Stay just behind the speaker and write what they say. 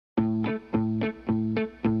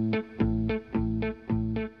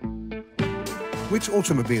Which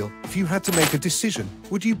automobile, if you had to make a decision,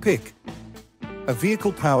 would you pick? A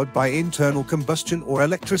vehicle powered by internal combustion or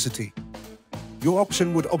electricity? Your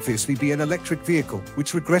option would obviously be an electric vehicle,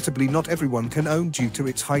 which regrettably not everyone can own due to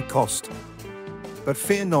its high cost. But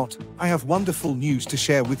fear not, I have wonderful news to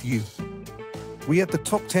share with you. We at the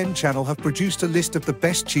Top 10 channel have produced a list of the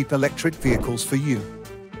best cheap electric vehicles for you.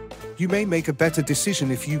 You may make a better decision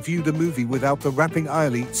if you view the movie without the wrapping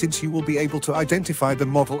early, since you will be able to identify the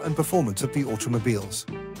model and performance of the automobiles.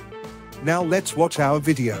 Now let's watch our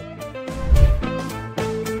video.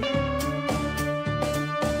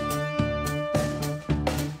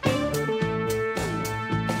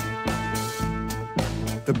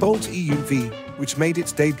 The Bolt EUV, which made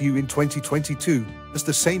its debut in 2022, has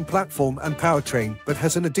the same platform and powertrain but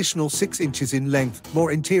has an additional 6 inches in length,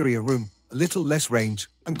 more interior room, a little less range,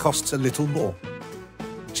 and costs a little more.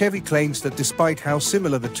 Chevy claims that despite how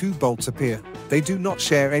similar the two Bolts appear, they do not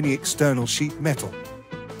share any external sheet metal.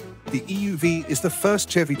 The EUV is the first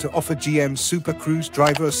Chevy to offer GM's Super Cruise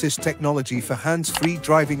driver assist technology for hands-free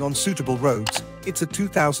driving on suitable roads. It's a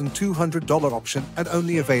 $2,200 option and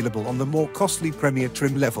only available on the more costly Premier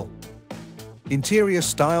trim level. Interior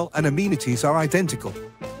style and amenities are identical.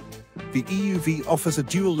 The EUV offers a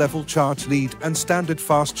dual-level charge lead and standard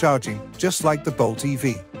fast charging, just like the Bolt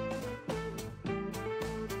EV.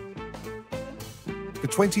 The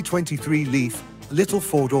 2023 Leaf, a little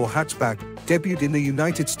four-door hatchback, debuted in the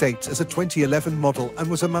United States as a 2011 model and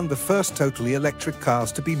was among the first totally electric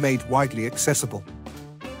cars to be made widely accessible.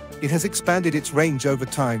 It has expanded its range over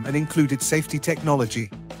time and included safety technology.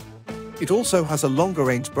 It also has a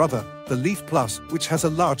longer-range brother, the Leaf Plus, which has a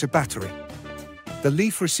larger battery. The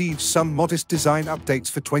Leaf receives some modest design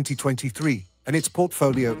updates for 2023, and its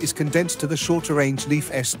portfolio is condensed to the shorter-range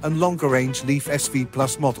Leaf S and longer-range Leaf SV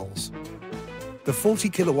Plus models. The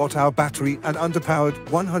 40 kWh battery and underpowered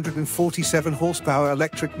 147 horsepower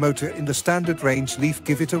electric motor in the standard range Leaf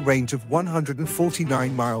give it a range of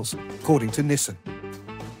 149 miles, according to Nissan.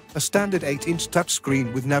 A standard 8-inch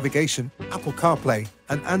touchscreen with navigation, Apple CarPlay,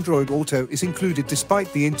 and Android Auto is included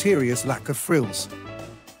despite the interior's lack of frills.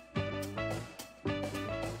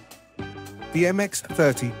 The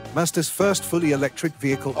MX-30, Mazda's first fully electric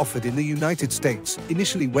vehicle offered in the United States,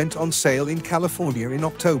 initially went on sale in California in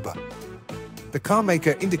October. The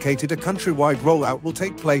carmaker indicated a countrywide rollout will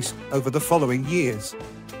take place over the following years.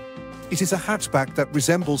 It is a hatchback that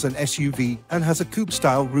resembles an SUV and has a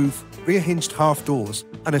coupe-style roof, rear-hinged half doors,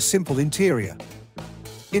 and a simple interior.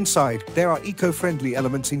 Inside, there are eco-friendly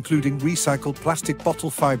elements including recycled plastic bottle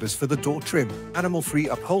fibers for the door trim, animal-free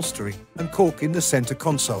upholstery, and cork in the center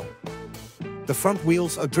console. The front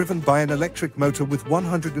wheels are driven by an electric motor with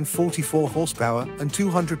 144 horsepower and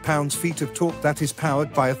 200 pounds-feet of torque that is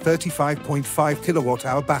powered by a 35.5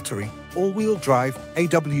 kWh battery. All-wheel drive,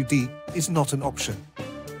 AWD, is not an option.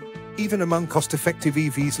 Even among cost-effective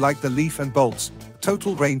EVs like the Leaf and Bolts, a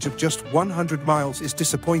total range of just 100 miles is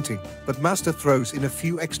disappointing, but Mazda throws in a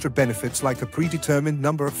few extra benefits like a predetermined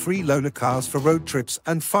number of free loaner cars for road trips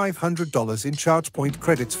and $500 in charge point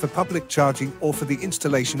credits for public charging or for the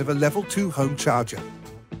installation of a Level 2 home charger.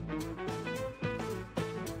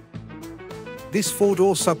 This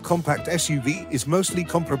four-door subcompact SUV is mostly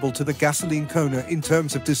comparable to the gasoline Kona in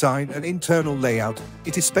terms of design and internal layout.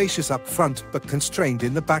 It is spacious up front but constrained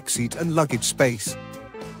in the backseat and luggage space.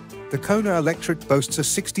 The Kona Electric boasts a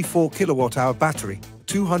 64 kWh battery,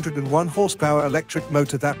 201 horsepower electric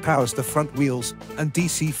motor that powers the front wheels, and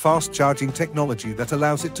DC fast charging technology that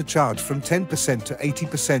allows it to charge from 10% to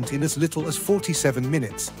 80% in as little as 47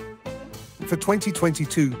 minutes. For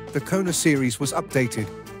 2022, the Kona series was updated,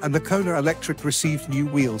 and the Kona Electric received new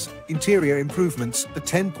wheels, interior improvements, a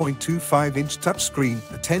 10.25-inch touchscreen,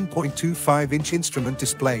 a 10.25-inch instrument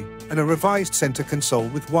display, and a revised center console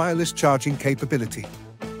with wireless charging capability.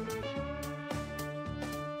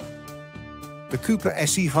 The Cooper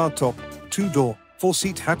SE Hardtop, two-door,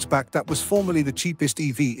 four-seat hatchback that was formerly the cheapest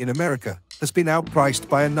EV in America, has been outpriced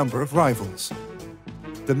by a number of rivals.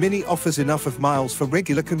 The Mini offers enough of miles for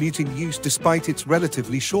regular commuting use despite its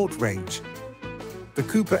relatively short range. The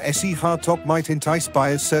Cooper SE Hardtop might entice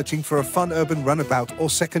buyers searching for a fun urban runabout or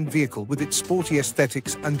second vehicle with its sporty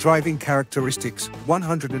aesthetics and driving characteristics.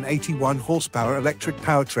 181 horsepower electric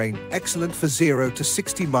powertrain, excellent for 0 to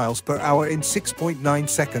 60 miles per hour in 6.9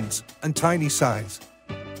 seconds, and tiny size.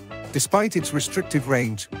 Despite its restrictive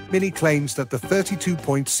range, Mini claims that the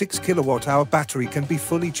 32.6 kWh battery can be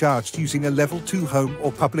fully charged using a Level 2 home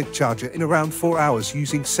or public charger in around 4 hours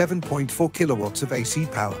using 7.4 kilowatts of AC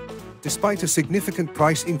power. Despite a significant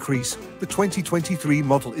price increase, the 2023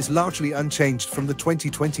 model is largely unchanged from the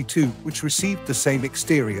 2022, which received the same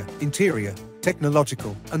exterior, interior,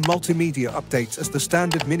 technological, and multimedia updates as the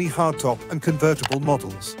standard mini hardtop and convertible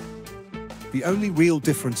models. The only real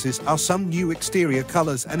differences are some new exterior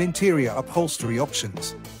colors and interior upholstery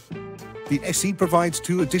options. The SE provides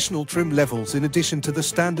 2 additional trim levels in addition to the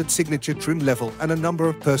standard signature trim level and a number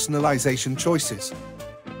of personalization choices.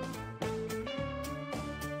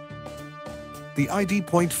 The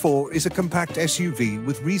ID.4 is a compact SUV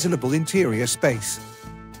with reasonable interior space.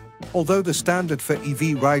 Although the standard for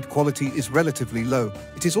EV ride quality is relatively low,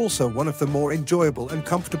 it is also one of the more enjoyable and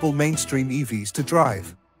comfortable mainstream EVs to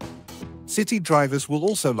drive. City drivers will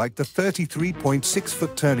also like the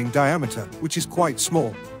 33.6-foot turning diameter, which is quite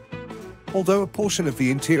small. Although a portion of the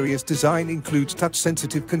interior's design includes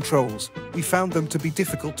touch-sensitive controls, we found them to be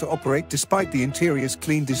difficult to operate despite the interior's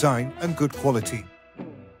clean design and good quality.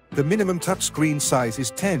 The minimum touchscreen size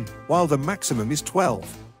is 10, while the maximum is 12.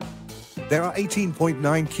 There are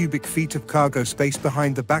 18.9 cubic feet of cargo space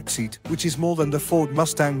behind the backseat, which is more than the Ford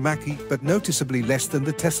Mustang Mach-E, but noticeably less than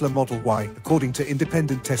the Tesla Model Y, according to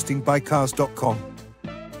independent testing by Cars.com.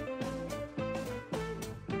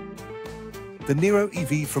 The Niro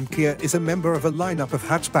EV from Kia is a member of a lineup of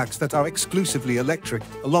hatchbacks that are exclusively electric,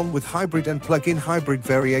 along with hybrid and plug-in hybrid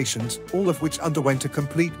variations, all of which underwent a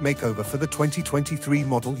complete makeover for the 2023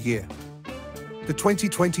 model year. The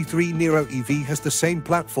 2023 Niro EV has the same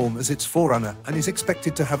platform as its forerunner and is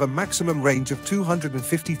expected to have a maximum range of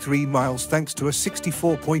 253 miles thanks to a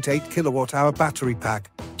 64.8 kWh battery pack,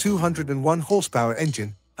 201 horsepower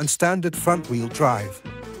engine, and standard front-wheel drive.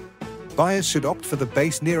 Buyers should opt for the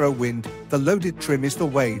base Niro Wind. The loaded trim is the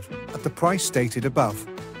Wave, at the price stated above.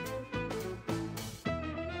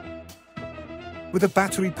 With a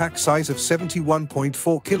battery pack size of 71.4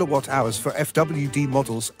 kWh for FWD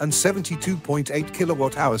models and 72.8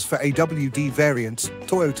 kWh for AWD variants,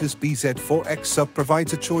 Toyota's BZ4X sub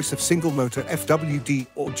provides a choice of single-motor FWD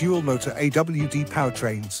or dual-motor AWD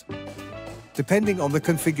powertrains. Depending on the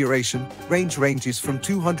configuration, range ranges from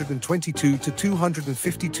 222 to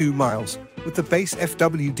 252 miles, with the base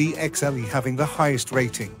FWD XLE having the highest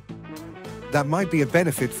rating. That might be a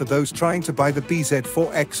benefit for those trying to buy the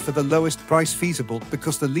BZ4X for the lowest price feasible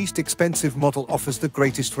because the least expensive model offers the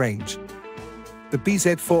greatest range. The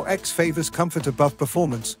BZ4X favors comfort above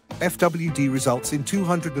performance. FWD results in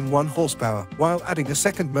 201 horsepower, while adding a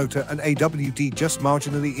second motor and AWD just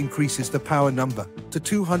marginally increases the power number to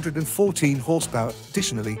 214 horsepower.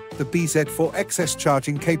 Additionally, the BZ4X's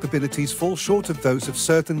charging capabilities fall short of those of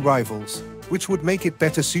certain rivals, which would make it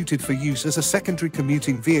better suited for use as a secondary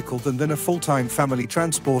commuting vehicle than a full-time family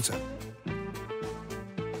transporter.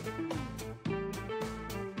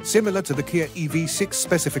 Similar to the Kia EV6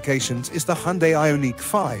 specifications is the Hyundai Loniq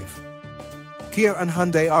 5. Kia and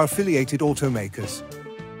Hyundai are affiliated automakers.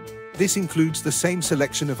 This includes the same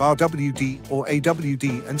selection of RWD or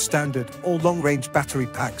AWD and standard or long-range battery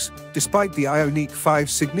packs, despite the Loniq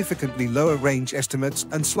 5's significantly lower range estimates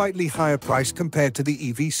and slightly higher price compared to the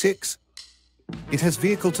EV6. It has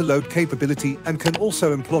vehicle-to-load capability and can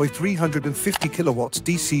also employ 350 kilowatts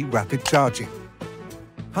DC rapid charging.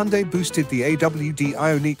 Hyundai boosted the AWD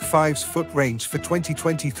Loniq 5's foot range for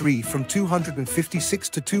 2023 from 256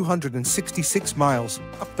 to 266 miles,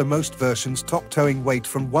 up the most version's top towing weight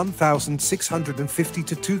from 1,650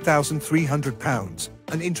 to 2,300 pounds,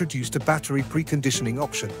 and introduced a battery preconditioning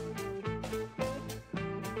option.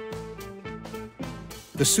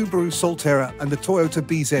 The Subaru Solterra and the Toyota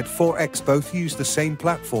BZ4X both use the same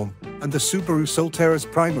platform, and the Subaru Solterra's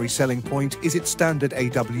primary selling point is its standard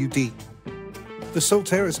AWD. The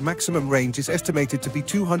Solterra's maximum range is estimated to be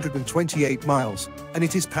 228 miles, and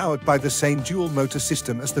it is powered by the same dual-motor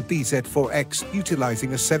system as the BZ4X,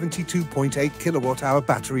 utilizing a 72.8 kWh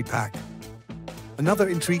battery pack. Another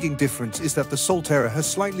intriguing difference is that the Solterra has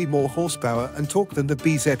slightly more horsepower and torque than the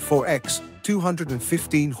BZ4X,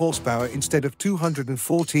 215 horsepower instead of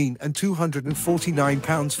 214 and 249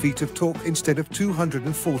 pounds-feet of torque instead of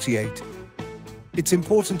 248. It's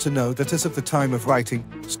important to know that as of the time of writing,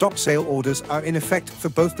 stock sale orders are in effect for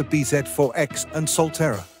both the BZ4X and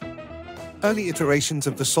Solterra. Early iterations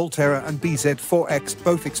of the Solterra and BZ4X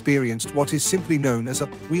both experienced what is simply known as a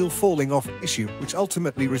wheel falling off issue, which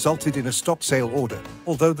ultimately resulted in a stop sale order,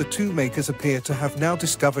 although the two makers appear to have now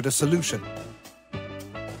discovered a solution.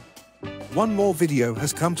 One more video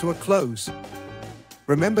has come to a close.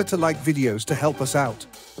 Remember to like videos to help us out.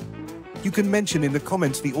 You can mention in the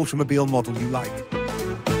comments the automobile model you like.